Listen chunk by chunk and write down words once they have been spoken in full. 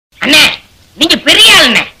அண்ணே நீங்க பெரிய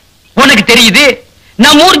ஆளுண்ணே. உனக்கு தெரியுது,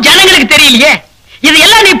 நம்ம ஊர் ஜனங்களுக்கு தெரியலையே.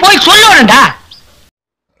 இதெல்லாம் நீ போய் சொல்லணும்டா.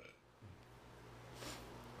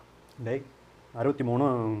 டேய்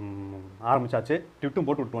 63 ஆரம்பிச்சாச்சு, ட்விட்டும்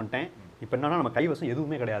போட்டு விட்டு வந்துட்டேன். இப்போ என்னன்னா நம்ம கைவசம்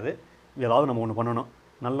எதுவுமே கிடையாது. ஏதாவது நம்ம ஒன்று பண்ணணும்,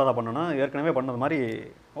 நல்லதாக பண்ணணும். ஏற்கனவே பண்ணது மாதிரி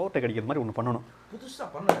ஓவர்டேக் அடிக்கிறது மாதிரி ஒன்று பண்ணணும். புதுசாக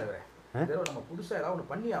பண்ணல நம்ம புதுசாக ஏதாவது ஒன்று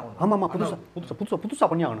பண்ணி ஆகணும். ஆமாம், புதுசாக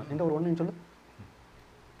பண்ணி ஆகணும். எந்த ஒரு ஒன்று சொல்லு.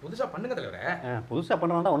 புதுசாக பண்ணுங்க தலைவரே. புதுசாக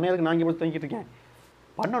பண்ணுறதா தான் ஒன்றே எதுக்கு நான் இங்கே போய் தங்கிட்டு இருக்கேன்.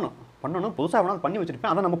 பண்ணணும் புதுசாக வேணாலும் பண்ணி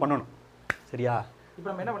வச்சுருப்பேன், அதை நம்ம பண்ணணும். சரியா? இப்போ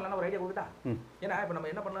நம்ம என்ன பண்ணலாம் ஒரு ஐடியா கொடுத்தா? ஏன்னா இப்போ நம்ம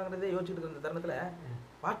என்ன பண்ணலாங்கிறதே யோசிச்சுட்டு இருந்த தருணத்தில்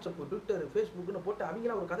வாட்ஸ்அப், ட்விட்டர், ஃபேஸ்புக்னு போட்டு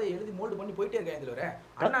அவங்களா ஒரு கதையை எழுதி மோல்டு பண்ணி போயிட்டே இருக்காங்க. இதில் வர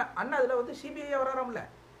அண்ணா அதில் வந்து சிபிஐ வராராம்ல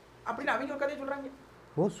அப்படின்னு அவங்க ஒரு கதையை சொல்கிறாங்க.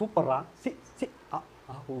 ஓ சூப்பர்ரா.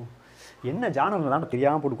 ஓ என்ன ஜானல் தான்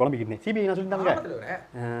தெரியாமல் போட்டு குழம்பிக்கிட்டேன். சிபிஐ நான் சொல்லிட்டாங்க.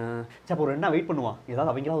 சரி அப்போ ஒரு ரெண்டா வெயிட் பண்ணுவான்.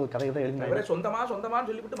 ஏதாவது அவங்களா ஒரு கதை தான் எழுதி சொந்தமானு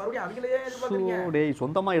சொல்லிவிட்டு மறுபடியும் அவங்களே எதிர்பார்க்குறீங்க. டேய்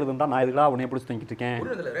சொந்தமாக எழுதுண்டா நான் இதுக்கா உன்னை பிடிச்சி தங்கிட்டு இருக்கேன்.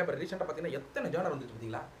 இப்போ ரீசெண்டாக பார்த்தீங்கன்னா எத்தனை ஜானர் வந்துச்சு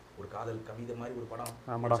பார்த்தீங்களா? ஒரு காதல் கவிதை மாதிரி ஒரு படம்,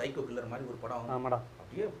 ஆமாடா, சைக்கோ கில்லர் மாதிரி ஒரு படம், ஆமாடா,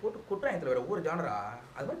 அப்படியே போட்டு கொட்டுறாங்க. இதில் வேற ஒவ்வொரு ஜானரா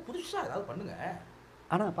அது மாதிரி புதுசாக ஏதாவது பண்ணுங்க.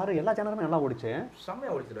 ஆனால் பாரு எல்லா ஜானருமே நல்லா ஓடிச்சு,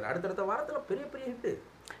 செம்மையாக ஓடிச்சு. அடுத்தடுத்த வாரத்தில் பெரிய பெரிய ஹிட்டு.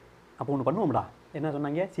 அப்போ ஒன்று பண்ணுவோம்டா. என்ன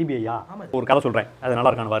சொன்னாங்க? சிபிஐயா? ஒரு கதை சொல்கிறேன், அது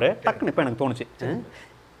நல்லா இருக்கான்னு பாரு. டக்குன்னு இப்போ எனக்கு தோணுச்சு.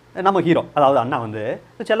 நம்ம ஹீரோ அதாவது அண்ணா வந்து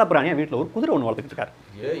செல்லப்பிராணியாக வீட்டில் ஒரு குதிரை ஒன்று வளர்த்துக்கிட்டு இருக்காரு.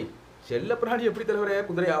 ஏய் செல்ல பிராணி எப்படி தலைவரே?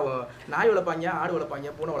 குதிரை ஆகும், நாய் வளர்ப்பாங்க, ஆடு வளர்ப்பாங்க,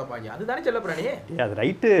 பூனை வளர்ப்பாங்க, அதுதானே செல்ல பிராணி. அது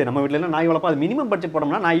ரைட்டு. நம்ம வீட்டில் எல்லாம் நாய் வளர்ப்போம். அது மினிமம் பட்ஜெட்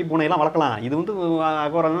போனோம்னா நாய் பூனையெல்லாம் வளர்க்கலாம். இது வந்து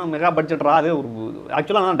மெகா பட்ஜெட்ரா. அது ஒரு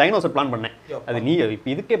ஆக்சுவலாக நான் டைனோசர் பிளான் பண்ணேன். அது நீ இப்போ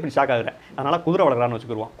இதுக்கே இப்படி ஷாக் ஆகுற. அதனால குதிரை வளர்க்குறான்னு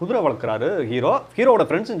வச்சுக்கிடுவோம். குதிரை வளர்க்குறாரு ஹீரோட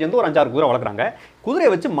ஃப்ரெண்ட்ஸ் சேர்ந்து ஒரு 5-6 குதிரை வளர்க்குறாங்க. குதிரையை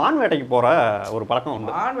வச்சு மான் வேட்டைக்கு போகிற ஒரு பழக்கம்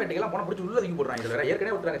உண்டு. மான் வேட்டைக்கெல்லாம் போன பிடிச்சி உள்ள தூக்கி போடுறாங்க.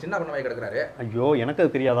 ஏற்கனவே விட்டுறாங்க, சின்ன பண்ண வாய் கிடக்குறாரு. ஐயோ எனக்கு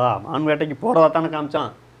அது தெரியாதா? மான் வேட்டைக்கு போகிறதா தானே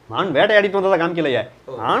காமிச்சான். மான் வேட்டையாடிட்டு வந்ததை காமிக்கலையே,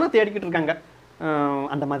 ஆனை தேடிக்கிட்டு இருக்காங்க.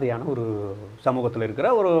 அந்த மாதிரியான ஒரு சமூகத்தில் இருக்கிற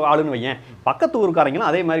ஒரு ஆளுன்னு வையன். பக்கத்து ஊருக்காரங்களும்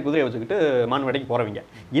அதே மாதிரி குதிரையை வச்சுக்கிட்டு மான் வேட்டைக்கு போகிறவங்க.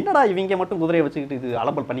 என்னடா இவங்க மட்டும் குதிரையை வச்சுக்கிட்டு இது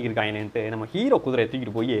அலம்பல் பண்ணிக்கிருக்காங்கன்னுட்டு நம்ம ஹீரோ குதிரையை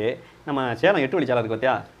தூக்கிட்டு போய் நம்ம சேலம் 8 வழிச்சாலை இருக்கு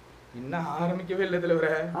பார்த்தியா? இன்னும் ஆரம்பிக்கவே இல்லை தலைவர.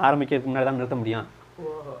 ஆரம்பிக்கிறதுக்கு முன்னாடி தான் நிறுத்த முடியும்.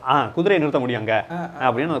 குதிரையை நிறுத்த முடியும் அங்கே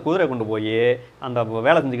அப்படின்னு அந்த குதிரையை கொண்டு போய் அந்த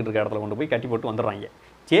வேலை செஞ்சுக்கிட்டு இருக்க இடத்துல கொண்டு போய் கட்டி போட்டு வந்துடுறாங்க.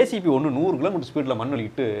 ஜேசிபி 100 கிலோமீட்டர் ஸ்பீடில் மண்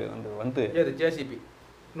அள்ளிக்கிட்டு வந்து ஜேசிபி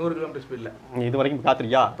 100 கிலோமீட்டர் ஸ்பீடில் இது வரைக்கும்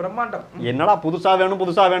காத்திரியா? பிரம்மாண்டம். என்னடா புதுசாக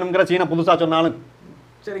வேணுங்கிற சீனை புதுசாக சொன்னாலும்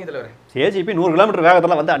சரிங்க தலைவர். ஜேசிபி 100 கிலோமீட்டர்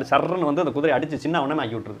வேகத்தில் வந்து அது சர்றன்னு வந்து அந்த குதிரை அடிச்சு சின்ன உடனே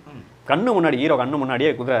ஆக்கி விட்டுருது. ஹீரோ கண்ணு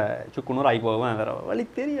முன்னாடியே குதிரை சுக்குநூறு ஆகி போவேன். வேற வழி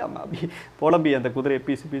தெரியாமல் அப்படி புலம்பி அந்த குதிரையை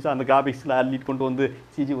பீஸாக அந்த காபிக்ஸில் அள்ளிட்டு கொண்டு வந்து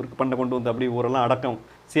சிஜி ஒர்க் பண்ண கொண்டு வந்து அப்படி ஊரெல்லாம் அடக்கம்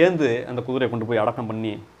சேர்ந்து அந்த குதிரையை கொண்டு போய் அடக்கம்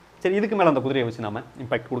பண்ணி சரி இதுக்கு மேலே அந்த குதிரையை வச்சு நாம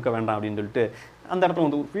இம்பாக்ட் கொடுக்க வேண்டாம் அப்படின்னு சொல்லிட்டு அந்த இடத்துல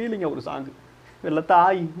வந்து ஒரு ஃபீலிங்காக ஒரு சாங்கு வெள்ள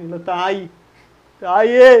தாய்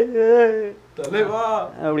தாயே தலைவா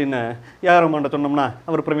அப்படின்னு யாரம்மாண்ட சொன்னோம்னா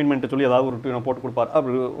அவர் பிரவீன்மெண்ட்டை சொல்லி ஏதாவது ஒரு டியூனை போட்டு கொடுப்பார்.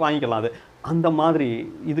 அப்படி வாங்கிக்கலாம். அது அந்த மாதிரி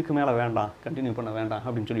இதுக்கு மேலே வேண்டாம், கண்டினியூ பண்ண வேண்டாம்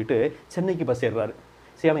அப்படின்னு சொல்லிட்டு சென்னைக்கு பஸ் ஏறுறாரு.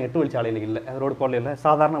 சேலம் 8 வழிச்சாலையில் இல்லை, ரோடு போடல,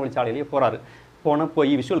 சாதாரண வழிச்சாலையிலேயே போகிறாரு.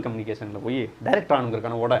 போய் விஷுவல் கம்யூனிகேஷனில் போய் டைரக்டர்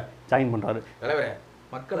ஆனுங்கிறக்கான ஜாயின் பண்ணுறாரு.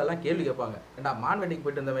 மக்கள் எல்லாம் கேள்வி கேட்பாங்க, ஏன்டா மான் வேட்டைக்கு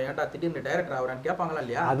போயிட்டு இருந்தவன் ஏன்டா திடீர்னு டைரக்டர் ஆகிறான்னு கேட்பாங்களா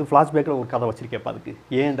இல்லையா? அது ஃப்ளாஷ்பேக்கில் ஒரு கதை வச்சிருக்கேப்பா. அதுக்கு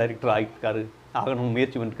ஏன் டைரக்டர் ஆகிருக்காரு ஆகணும்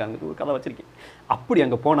முயற்சி பண்ணிருக்காங்க ஒரு கதை வச்சிருக்கேன். அப்படி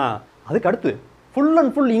அங்கே போனால் அதுக்கு அடுத்து ஃபுல்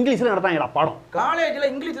அண்ட் ஃபுல் இங்கிலீஷில் நடத்தாங்கடா பாடம். காலேஜில்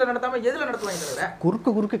இங்கிலீஷில் நடத்தாமல் எதில் நடத்துவாங்க?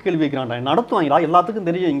 குறுக்க கேள்வி வைக்கிறான்டா. நடத்துவாங்களா? எல்லாத்துக்கும்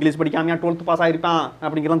தெரியும் இங்கிலீஷ் படிக்காமையா 12th பாஸ் ஆகிருப்பான்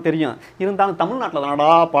அப்படிங்கிறலாம் தெரியும். இருந்தாலும் தமிழ்நாட்டில் தானடா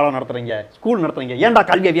பாடம் நடத்துறீங்க, ஸ்கூல் நடத்துறீங்க, ஏன்டா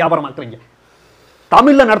கல்வியை வியாபாரம் ஆக்குறீங்க?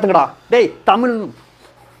 தமிழில் நடத்துங்கடா. டேய் தமிழ்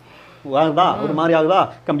ஆகுதா ஒரு மாதிரி ஆகுதா?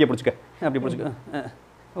 கம்பியை பிடிச்சிக்க, அப்படி பிடிச்சிக்க,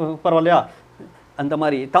 பரவாயில்லையா? அந்த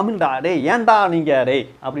மாதிரி தமிழ்டா டேய் ஏன்டா நீங்கள் டேய்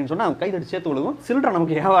அப்படின்னு சொன்னால் கைதடி சேர்த்து விழுகும். சில்லற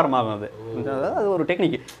நமக்கு வியாபாரமாகும். அது ஒரு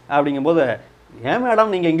டெக்னிக். அப்படிங்கும்போது ஏன்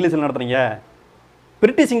மேடம் நீங்கள் இங்கிலீஷில் நடத்துறீங்க?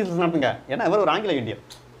 பிரிட்டிஷ் இங்கிலீஷில் நடத்துங்க. ஏன்னா இவர் ஒரு ஆங்கில இந்தியன்.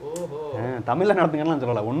 தமிழில் நடத்துங்கலாம்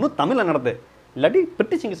சொல்லலை. ஒன்றும் தமிழில் நடத்து, இல்லாட்டி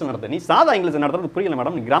பிரிட்டிஷ் இங்கிலீஷில் நடத்து. நீ சாதா இங்கிலீஷில் நடத்துறது புரியல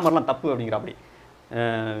மேடம், நீ கிராமர்லாம் தப்பு அப்படிங்கிற. அப்படி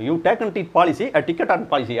you taken tick policy ticket on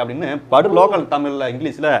policy அப்படின்னு படு லோக்கல் தமிழில்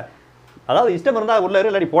இங்கிலீஷில் அதாவது இஷ்டம் இருந்தால் உள்ள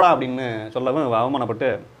இல்லாட்டி போடா அப்படின்னு சொல்லவும் அவமானப்பட்டு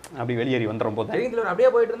அப்படி வெளியேறி வந்துடும் போது அப்படியே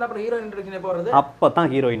போயிட்டு இருந்தா அப்புறம் ஹீரோயின் இன்ட்ரோடக்ஷன் போறது. அப்போ தான்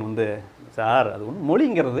ஹீரோயின் வந்து சார் அது ஒன்று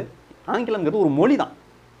மொழிங்கிறது ஆங்கிலங்கிறது ஒரு மொழி தான்,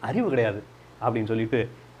 அறிவு கிடையாது அப்படின்னு சொல்லிட்டு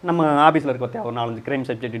நம்ம ஆஃபீஸில் இருக்க ஒரு 4-5 கிரைம்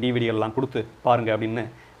சப்ஜெக்ட் டிவிடிகள்லாம் கொடுத்து பாருங்கள் அப்படின்னு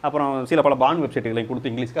அப்புறம் சில பல பான் வெப்சைட்டுகளையும்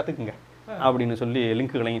கொடுத்து இங்கிலீஷ் கற்றுக்குங்க அப்படின்னு சொல்லி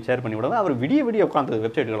லிங்க்குகளையும் ஷேர் பண்ணி விடுறது. அவர் விடிய உட்காந்து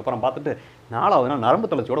வெப்சைட்டுகள் அப்புறம் பார்த்துட்டு 4வது நாள்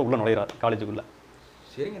நரம்பு தளர்ச்சியோட உள்ள நுழைகிறார் காலேஜுக்குள்ளே.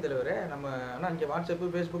 சரிங்க தலைவரே, நம்ம ஆனால் இங்கே வாட்ஸ்அப்பு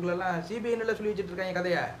ஃபேஸ்புக்கிலலாம் சிபிஐன்னு சொல்லி வச்சுட்டு இருக்காங்க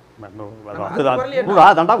கதையை.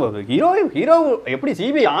 தாண்டா ஹீரோ எப்படி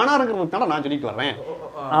சிபிஐ ஆனாருங்கிறது தானே நான் சொல்லிட்டு வர்றேன்.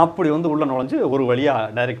 அப்படி வந்து உள்ள நுழைஞ்சு ஒரு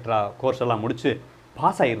வழியாக டைரக்டராக கோர்ஸ் எல்லாம் முடிச்சு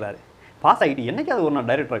பாஸ் ஆகிடுறாரு. பாஸ் ஆகிட்டு என்னைக்காவது ஒரு நாள்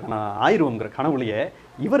டைரக்டராக ஆயிடுவோங்கிற கனவுலையே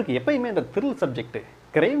இவருக்கு எப்பயுமே இந்த thrill subject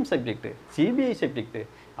crime subject, CBI subject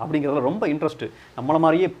அப்படிங்கிறதுல ரொம்ப இன்ட்ரெஸ்ட். நம்மள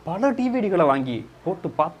மாதிரியே பல டிவிடிகளை வாங்கி போட்டு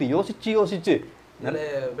பார்த்து யோசிச்சு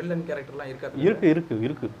வில்லன் கேரக்டர்லாம்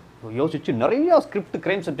இருக்கு யோசிச்சு நிறைய ஸ்கிரிப்ட்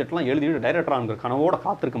கிரைம் சப்ஜெக்ட்லாம் எழுதிட்டு டைரக்டராக கனவோட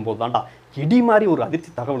காத்திருக்கும் போது தாண்டா இடி மாதிரி ஒரு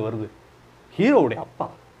அதிர்ச்சி தகவல் வருது. ஹீரோவுடைய அப்பா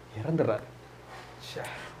இறந்துடுறாரு.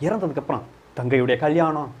 இறந்ததுக்கப்புறம் தங்கையுடைய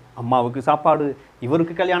கல்யாணம், அம்மாவுக்கு சாப்பாடு,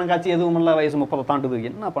 இவருக்கு கல்யாணம் காட்சி எதுவும் இல்லை, வயசு 30 தாண்டுது,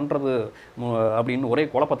 என்ன பண்ணுறது அப்படின்னு ஒரே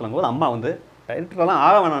குழப்பத்தில் போது அம்மா வந்து டைரக்டரெல்லாம்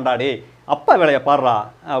ஆக வேணாண்டாடே அப்பா வேலையை பாடுறா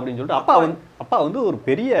அப்படின்னு சொல்லிட்டு அப்பா வந்து ஒரு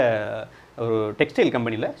பெரிய ஒரு டெக்ஸ்டைல்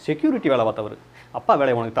கம்பெனியில் செக்யூரிட்டி வேலை பார்த்தவர். அப்பா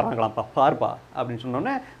வேலையை உனக்கு தராங்களாம்ப்பா பாருப்பா அப்படின்னு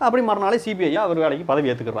சொன்னோடனே அப்படி மறுநாளே சிபிஐயா அவர் வேலைக்கு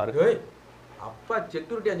பதவி ஏற்றுக்கிறாரு. அப்பா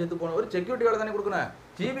செக்யூரிட்டியா செத்து போனவர் செக்யூரிட்டி வேலை தானே கொடுக்கணும்,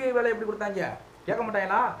 சிபிஐ வேலை எப்படி கொடுத்தாங்க கேட்க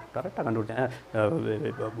மாட்டாங்களா? கரெக்டாக கண்டுபிடிச்சேன்.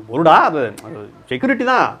 ஒருடா அது செக்யூரிட்டி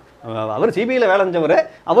தான், அவர் சிபிஐயில் வேலை செஞ்சவர்.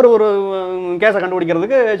 அவர் ஒரு கேஸை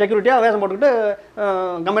கண்டுபிடிக்கிறதுக்கு செக்யூரிட்டியாக வேஷம் போட்டுக்கிட்டு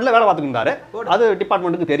கம்பெனியில் வேலை பார்த்துக்கிட்டாரு. அது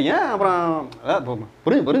டிபார்ட்மெண்ட்டுக்கு தெரியும். அப்புறம்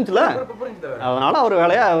புரிஞ்சுல, அதனால் அவர்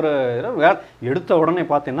வேலையை எடுத்த உடனே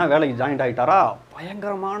பார்த்தீங்கன்னா வேலைக்கு ஜாயின்ட் ஆகிட்டாரா.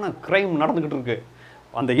 பயங்கரமான கிரைம் நடந்துக்கிட்டு இருக்கு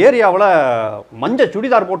அந்த ஏரியாவில். மஞ்சள்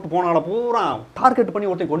சுடிதார் போட்டு போனால பூரா டார்கெட் பண்ணி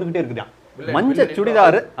ஒருத்தன் கொண்டுக்கிட்டே இருக்குதான். மஞ்சள்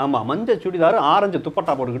சுடிதார், ஆமாம் மஞ்சள் சுடிதார், ஆரஞ்சு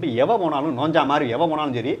துப்பட்டா போட்டுக்கிட்டு எவ போனாலும் நோஞ்சா மாதிரி எவ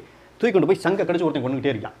போனாலும் சரி தூக்கி கொண்டு போய் சங்க கடிச்சு ஒருத்தன்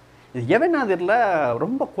கொண்டுகிட்டே இருக்கான். இது எவனா தெரியல,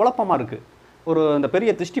 ரொம்ப குழப்பமாக இருக்குது. ஒரு இந்த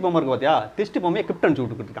பெரிய திருஷ்டி பொம்மை இருக்குது பார்த்தியா, திருஷ்டி பொம்மையை கிரிப்ட் அனுப்பிச்சு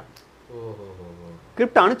விட்டுக்கிட்டு இருக்கான்.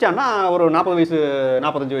 கிரிப்ட் அனுப்பிச்சான்னா ஒரு 40 வயசு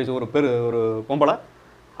 45 வயசு ஒரு பொம்பளை,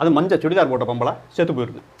 அது மஞ்சள் சுடிதார் போட்ட பொம்பளை செத்து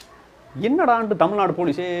போயிடுது. என்னடான்ட்டு தமிழ்நாடு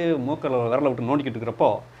போலீஸே மூக்கில் விரலை விட்டு நோண்டிக்கிட்டு இருக்கிறப்போ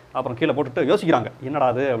அப்புறம் கீழே போட்டுட்டு யோசிக்கிறாங்க என்னடா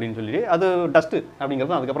அது அப்படின்னு சொல்லி. அது டஸ்ட்டு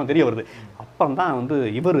அப்படிங்கிறது அதுக்கப்புறம் தெரிய வருது. அப்புறம் தான் வந்து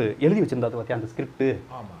இவர் எழுதி வச்சிருந்தாது பார்த்தியா அந்த ஸ்கிரிப்ட்,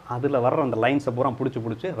 அதில் வர்ற அந்த லைன்ஸை பூரா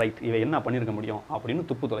பிடிச்சி ரைட் இவன் என்ன பண்ணியிருக்க முடியும் அப்படின்னு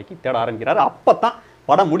துப்பு துளைக்கி தேட ஆரம்பிக்கிறாரு. அப்போ தான்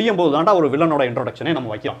படம் முடியும் போது தாண்டா ஒரு வில்லனோட இன்ட்ரோடக்ஷனே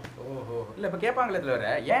நம்ம வைக்கிறோம். இல்லை இப்போ கேட்பாங்களே இதில் வேற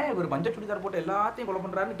ஏன் இவர் மஞ்சள் சுடிதார் போட்டு எல்லாத்தையும் கொலை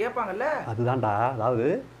பண்ணுறாருன்னு கேட்பாங்கல்ல. அதுதான்டா, அதாவது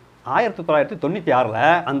 1996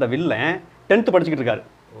 அந்த வில்லன் 10th படிச்சுக்கிட்டு இருக்காரு.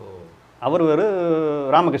 அவர் வேறு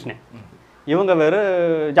ராமகிருஷ்ணன், இவங்க வேறு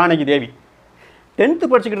ஜானகி தேவி. 10th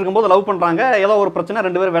படிச்சுக்கிட்டு இருக்கும்போது லவ் பண்ணுறாங்க. ஏதோ ஒரு பிரச்சனை,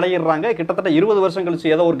 2 பேரும் விளையிடுறாங்க. கிட்டத்தட்ட 20 வருஷம்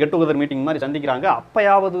கழிச்சு ஏதோ ஒரு கெட் டுகெதர் மீட்டிங் மாதிரி சந்திக்கிறாங்க.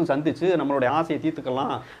 அப்பயாவது சந்திச்சு நம்மளுடைய ஆசையை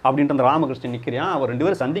தீர்த்துக்கலாம் அப்படின்ட்டு அந்த ராமகிருஷ்ணன் நிற்கிறான். அவர் 2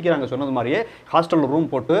 பேரும் சந்திக்கிறாங்க. சொன்னது மாதிரியே ஹாஸ்டலில் ரூம்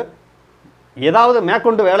போட்டு ஏதாவது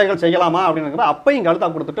மேற்கொண்டு வேலைகள் செய்யலாமா அப்படின்னு அப்பையும்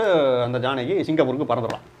கழுத்தா கொடுத்துட்டு அந்த ஜானகி சிங்கப்பூருக்கு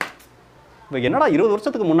பறந்துடலாம். இப்போ என்னடா 20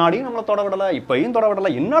 வருஷத்துக்கு முன்னாடியும் நம்மளை தொட விடலை, இப்பையும் தொட விடலை,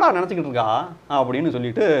 என்னடா நினச்சிக்கிட்டு இருக்கா அப்படின்னு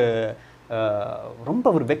சொல்லிட்டு ரொம்ப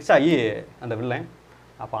ஒரு வெக்ஸ் ஆகி அந்த வில்லன்.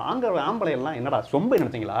 அப்போ ஆம்பளை எல்லாம் என்னடா சொம்பை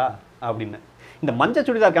நினைச்சிங்களா அப்படின்னு. இந்த மஞ்சள்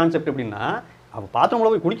சுடிதார் கான்செப்ட் எப்படின்னா, அவள்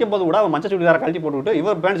பாத்திரங்களை போய் குளிக்கும் போது கூட அவள் மஞ்சள் சுடிதாரை கழட்டி போட்டுவிட்டு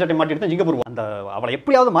இவர் பேண்ட் சட்டை மாட்டிட்டு தான் சிங்கப்பூர் அந்த அவளை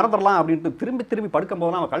எப்படியாவது மறந்துடலாம் அப்படின்ட்டு திரும்பி படுக்கும்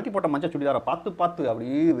போதெல்லாம் அவள் கழட்டி போட்ட மஞ்சள் சுடிதாரை பார்த்து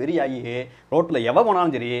அப்படியே வெறியாகி ரோட்டில் எவ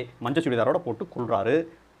போனாலும் சரி மஞ்சள் சுடிதாரோட போட்டு கொள்றாரு.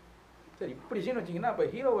 சரி, இப்படி சீன் வச்சிங்கன்னா அப்போ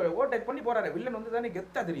ஹீரோ ஓவர்டேக் பண்ணி போறாரு, வில்லன் வந்து தானே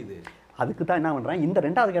கெத்தா தெரியுது. அதுக்கு தான் என்ன பண்ணுறேன், இந்த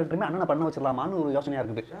 2வது கேரக்டருமே அண்ணனை பண்ண வச்சிடலாமான்னு ஒரு யோசனையாக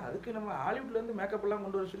இருக்குது. அதுக்கு நம்ம ஹாலிவுட்லேருந்து மேக்கப் எல்லாம்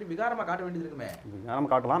கொண்டு வர சொல்லி விகாரமாக காட்ட வேண்டியது இருக்குமே.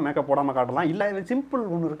 விகாரமாக காட்டலாம், மேக்கப் போடாமல் காட்டலாம். இல்லை சிம்பிள்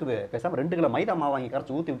ஒன்று இருக்குது, பேசாமல் 2 கிலோ மைதா மாவு வாங்கி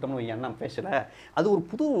கரைச்சி ஊற்றி விட்டோம்னு என்ன ஃபேஷில் அது ஒரு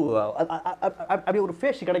புது அப்படியே ஒரு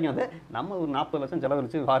ஃபேஸ் கிடைக்கும். அது நம்ம ஒரு 40 லட்சம்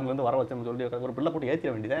செலவழிச்சு ஃபாரின்லேருந்து வர வச்சோம்னு சொல்லி ஒரு பிள்ளை போட்டு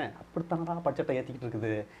ஏற்றிட வேண்டியது. அப்படித்தானடா பட்ஜெட்டை ஏற்றிக்கிட்டு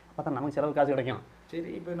இருக்குது. அப்போ தான் நமக்கு செலவு காசு கிடைக்கும். சரி,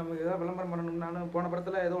 இப்போ நமக்கு ஏதாவது விளம்பரம் பண்ணணும்னு போன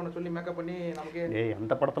படத்தில் ஏதோ ஒன்று சொல்லி மேக்கப் பண்ணி நமக்கு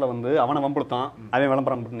அந்த படத்தில் வந்து அவனை வம்புடுத்தான், அவன்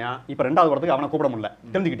விளம்பரம் பண்ணான். இப்போ 2வது படத்துக்கு அவனை கூப்பிட முடியல,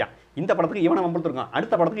 தெரிஞ்சுக்கிட்டான். இந்த படத்துக்கு இவனை வம்புடுத்துருக்கான்,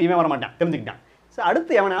 அடுத்த படத்துக்கு இவன் வர மாட்டான், தெரிஞ்சுக்கிட்டான். ஸோ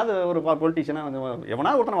அடுத்து எவனாவது ஒரு பொலிட்டிஷியனாக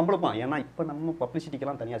எவனாவது ஒருத்தனை வம்பளுப்பான். ஏன்னா இப்போ நம்ம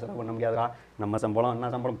பப்ளிசிட்டிக்கெல்லாம் தனியாக செலவு பண்ண முடியாதுடா. நம்ம சம்பளம் என்ன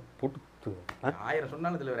சம்பளம் போட்டு 1000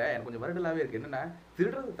 சொன்னாலும் இதில் வேற எனக்கு கொஞ்சம் வருடலாகவே இருக்குது. என்னென்னா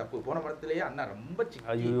திருடுறது தப்பு. போன படத்துலேயே அண்ணா ரொம்ப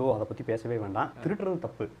ஐயோ அதை பற்றி பேசவே வேண்டாம். திருடுறது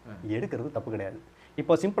தப்பு, எடுக்கிறது தப்பு கிடையாது.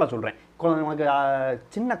 இப்போ சிம்பிளாக சொல்கிறேன், நமக்கு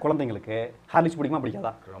சின்ன குழந்தைங்களுக்கு ஹார்லிக்ஸ் பிடிக்குமா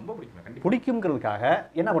பிடிக்காதா? ரொம்ப பிடிக்கும். பிடிக்குங்கிறதுக்காக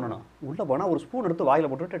என்ன பண்ணணும், உள்ளே போனால் ஒரு ஸ்பூன் எடுத்து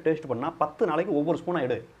வாயில் போட்டுட்டு டேஸ்ட் பண்ணால் 10 நாளைக்கு ஒவ்வொரு ஸ்பூனாக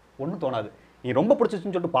எடு, ஒன்றும் தோணாது. நீ ரொம்ப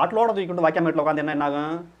பிடிச்சிச்சுன்னு சொல்லிட்டு பாட்டிலோட தூக்கிட்டு வாய்க்காம வீட்டில் உட்காந்து என்ன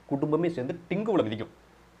ஆகும், குடும்பமே சேர்ந்து டிங்குவில் விதிக்கும்.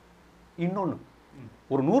 இன்னொன்று,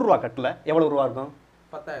 ஒரு 100 ரூபா கட்டில் எவ்வளோ ரூபா இருக்கும்?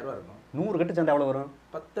 10,000 ரூபா இருக்கும். 100 கட்டு சேர்ந்து எவ்வளோ வரும்?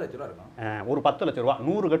 10 லட்ச ரூபா இருக்கும். ஒரு 10 லட்ச ரூபா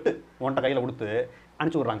 100 கட்டு உன்ட்ட கையில் கொடுத்து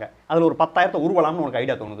அனுப்பிச்சி விட்றாங்க. அதில் ஒரு 10,000 உருவலாம்னு உனக்கு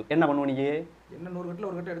ஐடியா தோணுது. என்ன பண்ணுவ நீ? என்ன 100 கட்டில்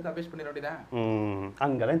ஒரு கட்டு எடுத்து அபேஸ் பண்ணிட வேண்டியதான்.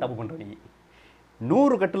 அங்கே தான் தப்பு பண்ணுற நீ.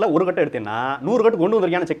 100 கட்டில் ஒரு கட்டு எடுத்தேன்னா 100 கட்டு கொண்டு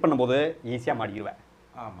வந்திருக்கியான்னு செக் பண்ணும்போது ஈஸியாக மாட்டிடுவேன்.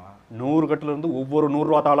 ஆமாம், 100 கட்டிலேருந்து ஒவ்வொரு 100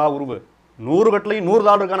 ரூபா தாளாக உருவு. 100 கட்டுலையும் 100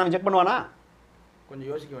 தாள் இருக்கான், அவன் செக் பண்ணுவானா? கொஞ்சம்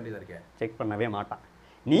யோசிக்க வேண்டியதாக இருக்கேன். செக் பண்ணவே மாட்டான்.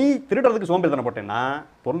 நீ திருடுறதுக்கு சோம்பேறித்தனம் போட்டேன்னா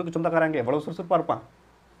பொருளுக்கு சொந்தக்காரங்க எவ்வளோ சுறுசுறுப்பாக இருப்பான்.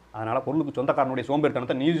 அதனால் பொருளுக்கு சொந்தக்காரனுடைய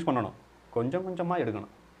சோம்பேறித்தனத்தை நீ யூஸ் பண்ணணும், கொஞ்சம் கொஞ்சமாக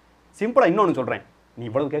எடுக்கணும். சிம்பிளாக இன்னொன்று சொல்கிறேன், நீ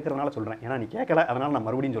இவ்வளவு கேட்கறதுனால சொல்கிறேன், ஏன்னா நீ கேட்கல, அதனால் நான்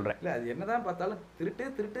மறுபடியும் சொல்கிறேன். இல்லை, அது என்னதான் பார்த்தாலும்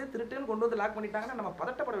திருட்டுன்னு கொண்டு வந்து லாக் பண்ணிட்டாங்கன்னா நம்ம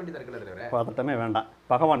பதட்டப்பட வேண்டியதாக இருக்குல்ல. பதட்டமே வேண்டாம்.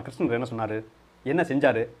 பகவான் கிருஷ்ணர் என்ன சொன்னார்? என்ன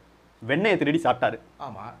செஞ்சாரு? வெண்ணெயை திருடி சாப்பிட்டாரு.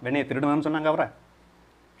 ஆமா, வெண்ணெயை திருடணும்னு சொன்னாங்க அவரை.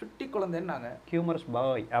 சுட்டி குழந்தைன்னாங்க. ஹியூமரஸ்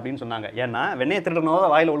பாய் அப்படின்னு சொன்னாங்க. ஏன்னா வெண்ணெயை திருடனோத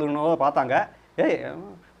வாயில் ஒழுகுனோத பார்த்தாங்க. ஏய்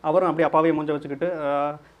அவரும் அப்படியே அப்பாவையும் மூஞ்ச வச்சுக்கிட்டு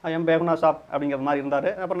என் பேகுனா ஷாப் அப்படிங்கிற மாதிரி இருந்தார்.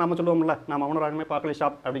 அப்புறம் நம்ம சொல்லுவோம்ல, நம்ம அவனராகமே பார்க்கல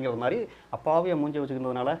ஷாப் அப்படிங்கிற மாதிரி அப்பாவையும் மூஞ்ச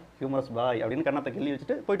வச்சுக்கிறதுனால ஹியூமரஸ் பாய் அப்படின்னு கண்ணத்தை கிள்ளி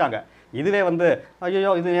வச்சுட்டு போயிட்டாங்க. இதுவே வந்து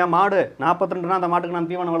ஐயோ இது என் மாடு, 42 அந்த மாட்டுக்கு நான்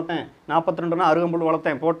தீவனம் வளர்த்தேன், 42 அருகம்புல்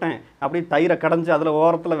வளர்த்தேன் போட்டேன், அப்படி தயிரை கடைஞ்சி அதில்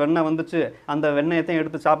ஓரத்தில் வெண்ணெய் வந்துச்சு, அந்த வெண்ணெயத்தையும்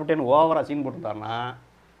எடுத்து சாப்பிட்டேன்னு ஓவராக சீன் போட்டுருந்தாருன்னா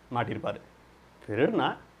மாட்டியிருப்பார். திருடுனா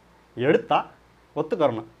எடுத்தா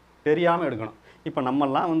ஒத்துக்கறணும், தெரியாமல் எடுக்கணும். இப்போ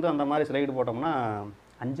நம்மெல்லாம் வந்து அந்த மாதிரி ஸ்லைடு போட்டோம்னா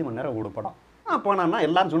 5 மணி நேரம் ஓடு படம். போனான்னா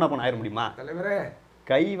எல்லாரும் சொன்னா போன ஆயிட முடியுமா? தலைவரே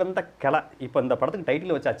கை வந்த கிளை. இப்போ இந்த படத்துக்கு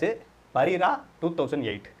டைட்டில் வச்சாச்சு, பரிரா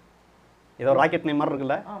 2008. ஏதோ ராக்கெட் நேம் மாதிரி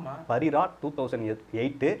இருக்குல்ல, பரிரா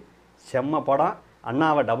 2008. செம்ம படம்.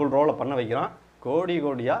 அண்ணாவை டபுள் ரோலை பண்ண வைக்கிறான், கோடி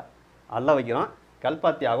கோடியாக அள்ள வைக்கிறான்,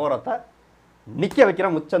 கல்பாத்தி அகோரத்தை நிற்க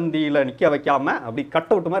வைக்கிறான், முச்சந்தியில் நிற்க வைக்காம அப்படி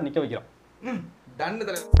கட் அவுட் மாதிரி நிற்க வைக்கிறான். டன்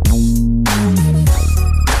தலைவர்.